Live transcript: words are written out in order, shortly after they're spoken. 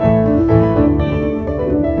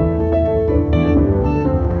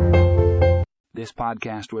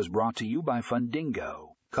podcast was brought to you by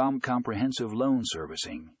Fundingo, comprehensive loan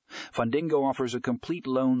servicing. Fundingo offers a complete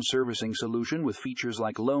loan servicing solution with features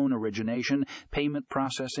like loan origination, payment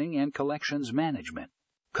processing, and collections management.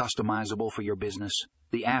 Customizable for your business,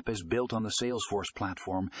 the app is built on the Salesforce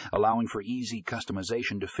platform, allowing for easy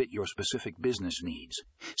customization to fit your specific business needs.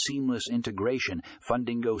 Seamless integration,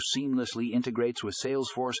 Fundingo seamlessly integrates with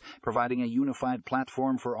Salesforce, providing a unified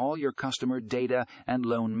platform for all your customer data and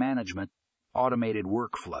loan management. Automated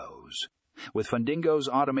workflows. With Fundingo's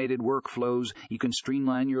automated workflows, you can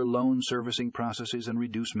streamline your loan servicing processes and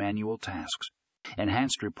reduce manual tasks.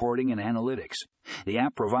 Enhanced reporting and analytics. The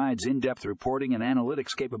app provides in-depth reporting and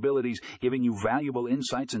analytics capabilities, giving you valuable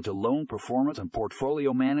insights into loan performance and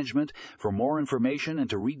portfolio management. For more information and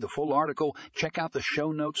to read the full article, check out the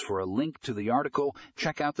show notes for a link to the article.